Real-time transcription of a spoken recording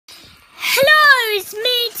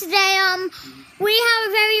we have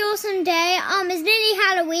a very awesome day. It's nearly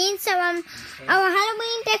Halloween, so our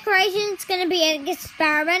Halloween decoration is gonna be an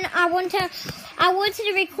experiment. I wanted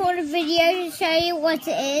to record a video to show you what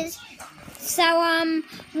it is. So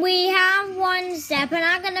we have one step, and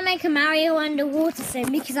I'm gonna make a Mario underwater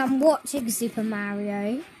scene because I'm watching Super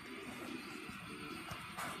Mario.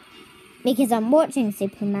 Because I'm watching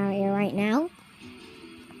Super Mario right now.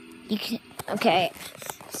 Okay.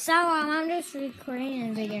 So I'm just recording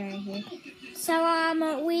a video right here.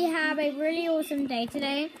 So we have a really awesome day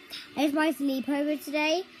today. It's my sleepover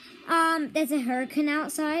today. There's a hurricane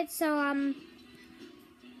outside, so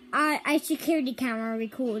I security camera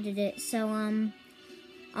recorded it. So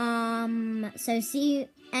so see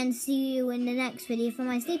you in the next video for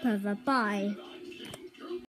my sleepover. Bye.